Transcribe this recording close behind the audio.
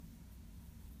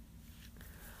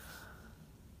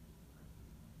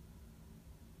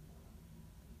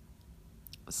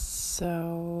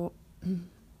So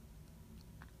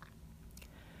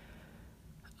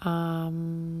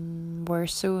we're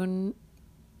soon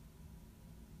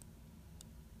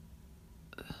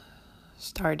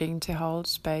starting to hold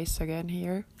space again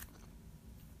here.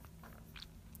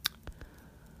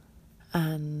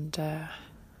 And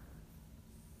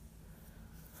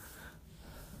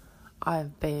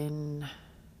I've been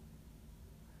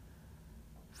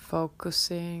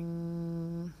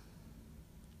focusing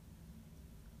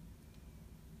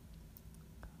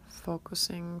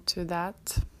to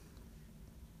that.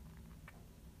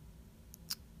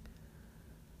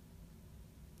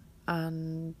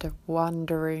 And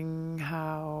wondering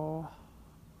how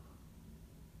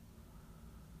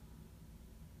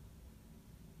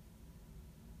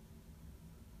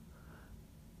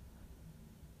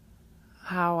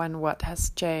and what has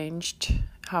changed,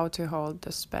 how to hold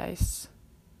the space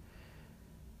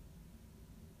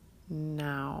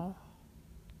now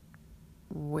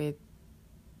with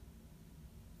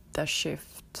the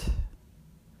shift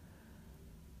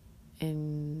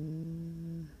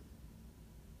in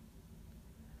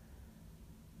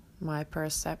my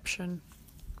perception.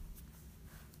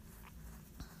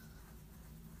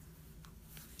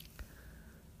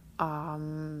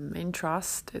 In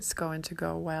trust, it's going to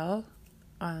go well,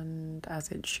 and as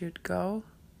it should go,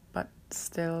 but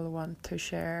still want to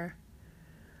share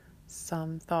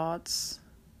some thoughts.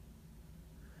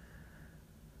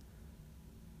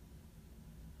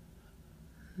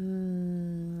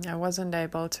 I wasn't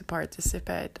able to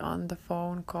participate on the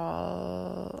phone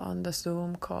call, on the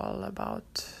Zoom call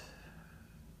about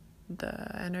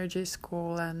the energy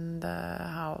school and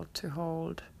how to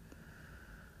hold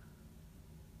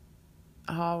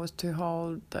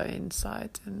the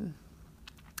insight and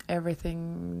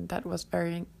everything. That was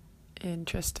very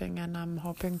interesting, and I'm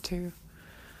hoping to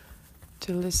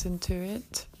listen to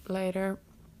it later.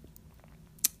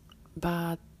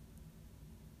 But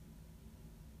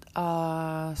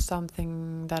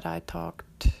something that I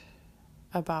talked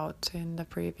about in the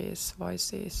previous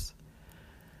voices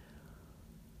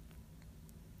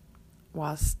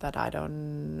was that I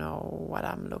don't know what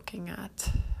I'm looking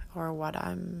at or what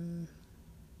I'm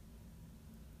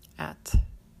at.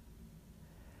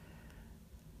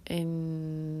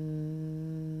 In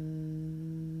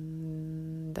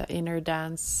the inner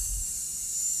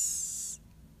dance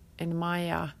in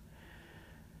Maya,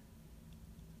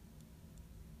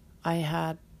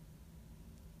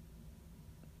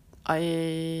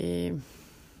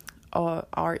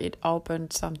 it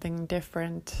opened something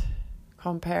different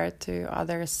compared to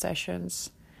other sessions.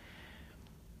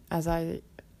 As I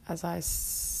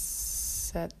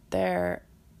said there,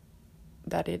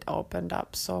 that it opened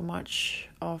up so much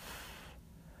of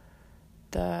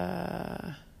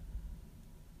the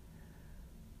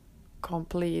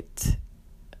complete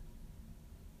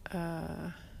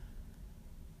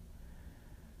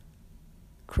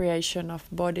creation of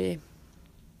body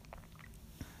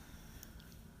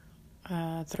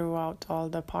throughout all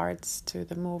the parts, to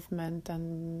the movement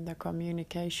and the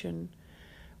communication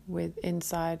with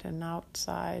inside and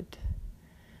outside.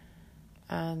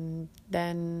 And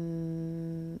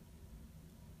then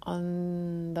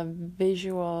on the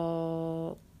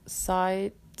visual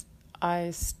side,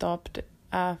 I stopped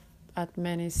at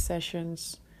many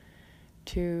sessions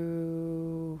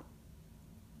to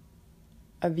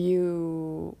a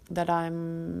view that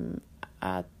I'm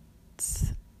at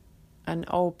an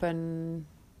open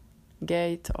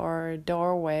gate or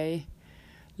doorway,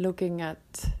 looking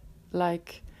at,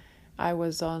 like I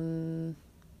was on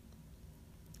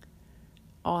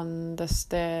the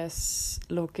stairs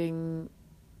looking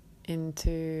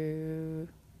into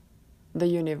the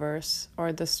universe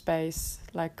or the space,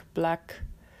 like black,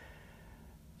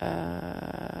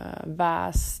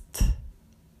 vast,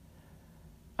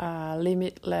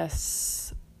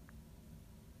 limitless,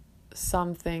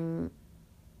 something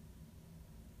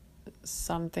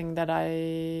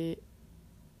that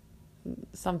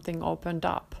something opened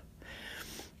up.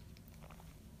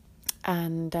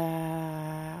 And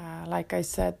like I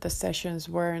said, the sessions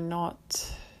were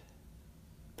not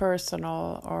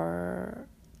personal, or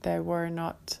they were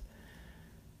not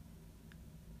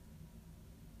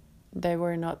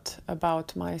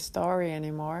about my story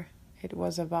anymore. It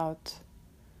was about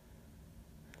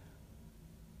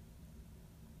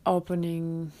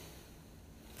opening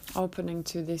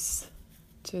to this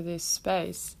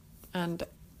space and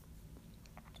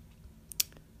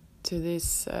to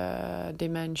this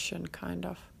dimension, kind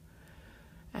of.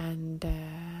 And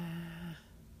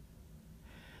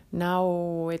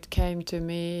now it came to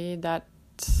me that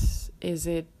is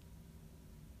it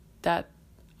that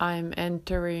I'm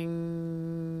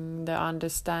entering the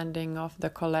understanding of the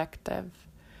collective,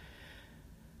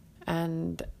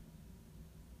 and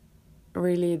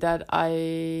really that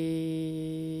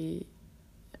I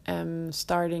am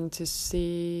starting to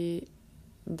see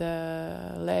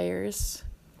the layers,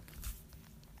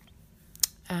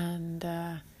 and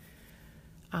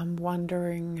I'm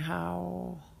wondering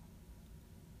how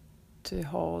to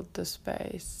hold the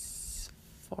space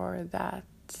for that,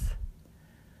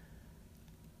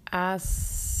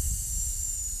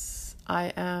 as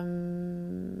I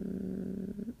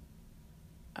am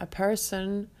a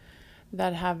person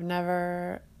that have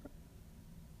never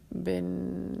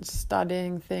been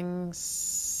studying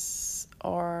things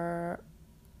or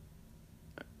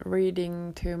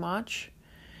reading too much,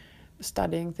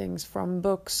 studying things from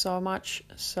books so much.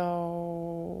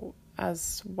 So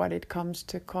as what it comes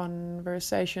to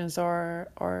conversations or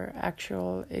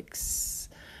actual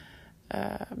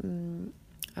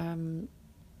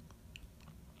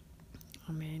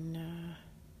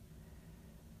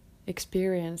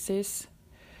experiences.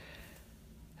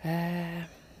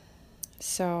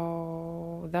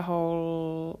 So the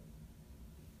whole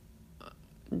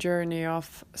journey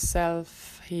of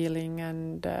self-healing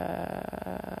and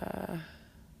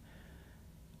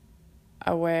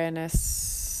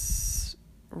awareness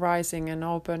rising and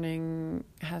opening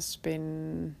has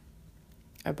been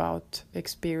about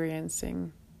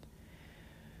experiencing.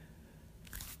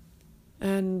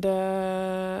 And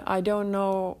I don't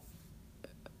know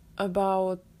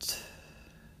about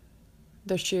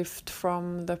the shift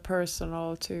from the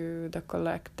personal to the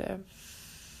collective.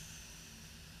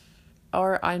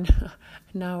 Or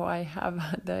now I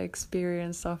have the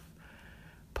experience of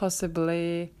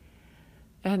possibly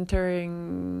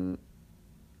entering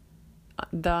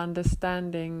the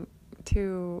understanding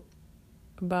too,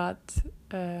 but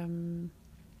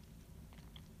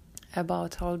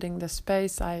about holding the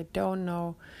space, I don't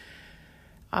know.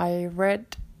 I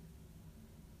read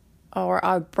or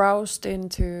I browsed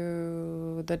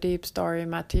into the deep story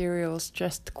materials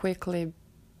just quickly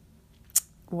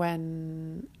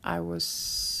when I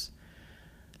was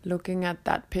looking at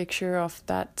that picture of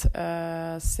that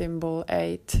symbol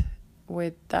 8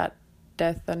 with that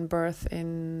death and birth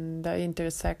in the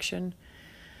intersection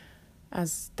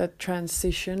as the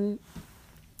transition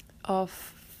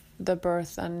of the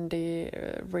birth and the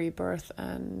rebirth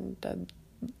and the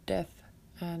death,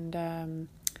 and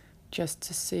just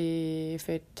to see if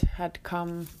it had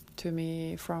come to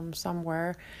me from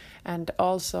somewhere, and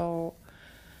also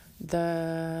the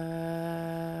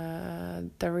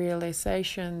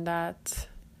realization that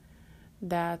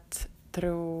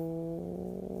through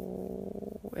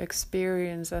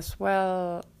experience as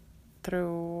well,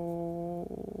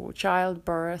 through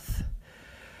childbirth,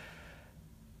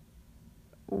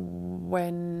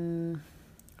 when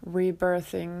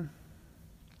rebirthing,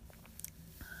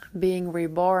 being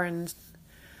reborn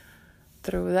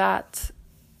through that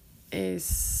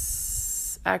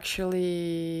is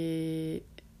actually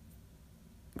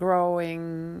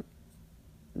growing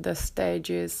the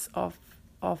stages of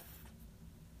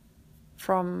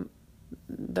from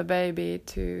the baby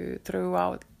to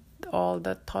throughout all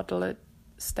the toddler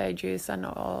stages and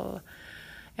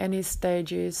any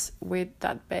stages with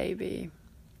that baby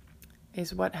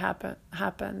is what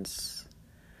happens.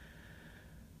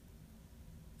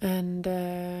 And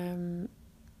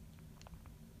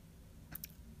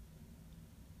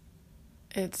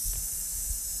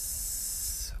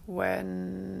it's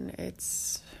when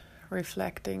it's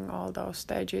reflecting all those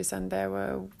stages, and they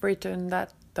were written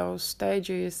that those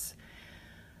stages,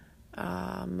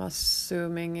 I'm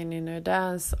assuming in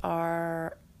innerdance,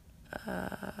 are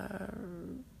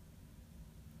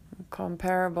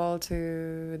comparable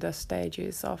to the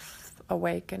stages of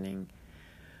awakening.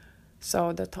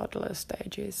 So the toddler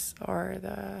stages or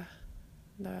the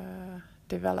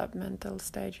developmental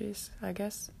stages, I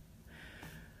guess.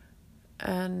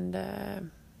 And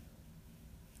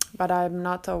but I'm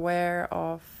not aware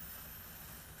of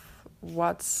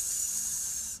what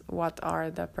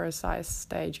are the precise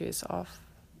stages of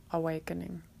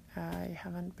awakening. I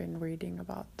haven't been reading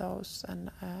about those,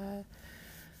 and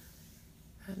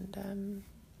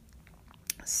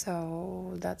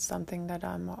so that's something that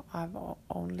I've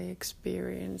only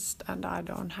experienced, and I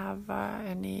don't have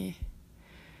any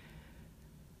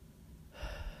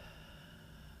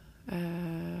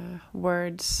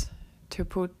words to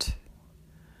put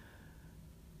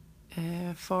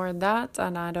for that,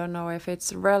 and I don't know if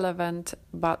it's relevant,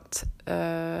 but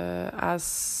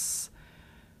as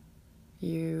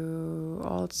you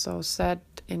also said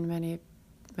in many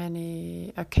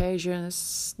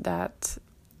occasions that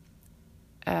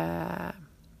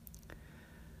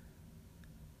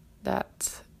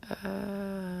that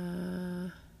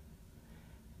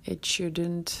it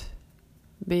shouldn't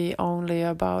be only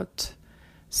about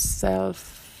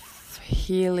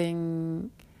self-healing,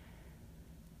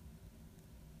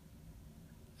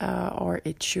 or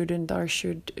it shouldn't, or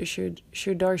should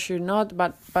or should not,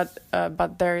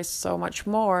 but there is so much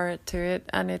more to it,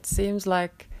 and it seems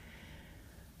like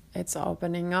it's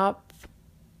opening up,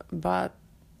 but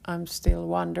I'm still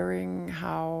wondering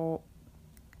how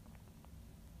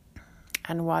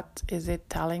and what is it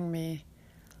telling me,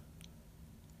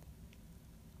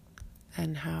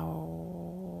 and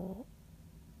how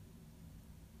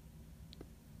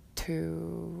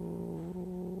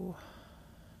to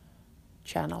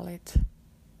channel it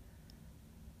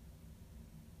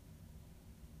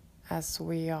as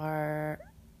we are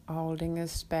holding a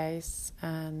space,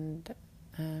 and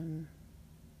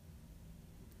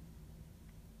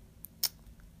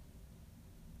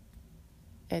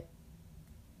it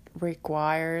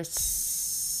requires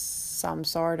some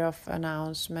sort of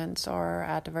announcements or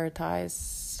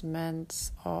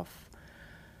advertisements of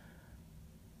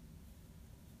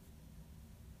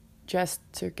just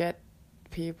to get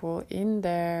people in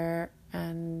there,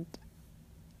 and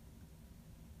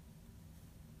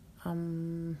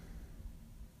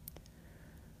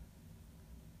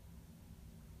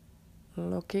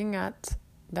looking at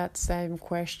that same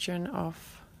question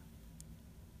of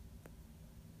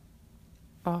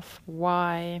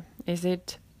why is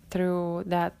it through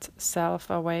that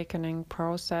self-awakening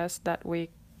process that we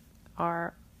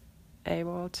are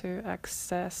able to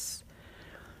access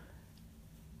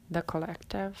the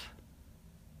collective,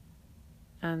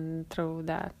 and through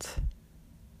that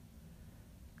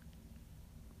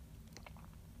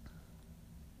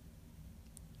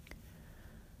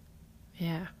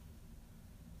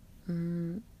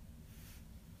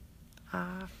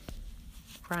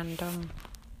random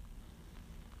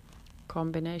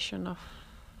combination of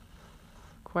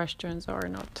questions, or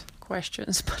not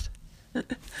questions, but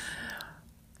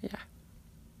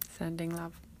sending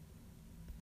love.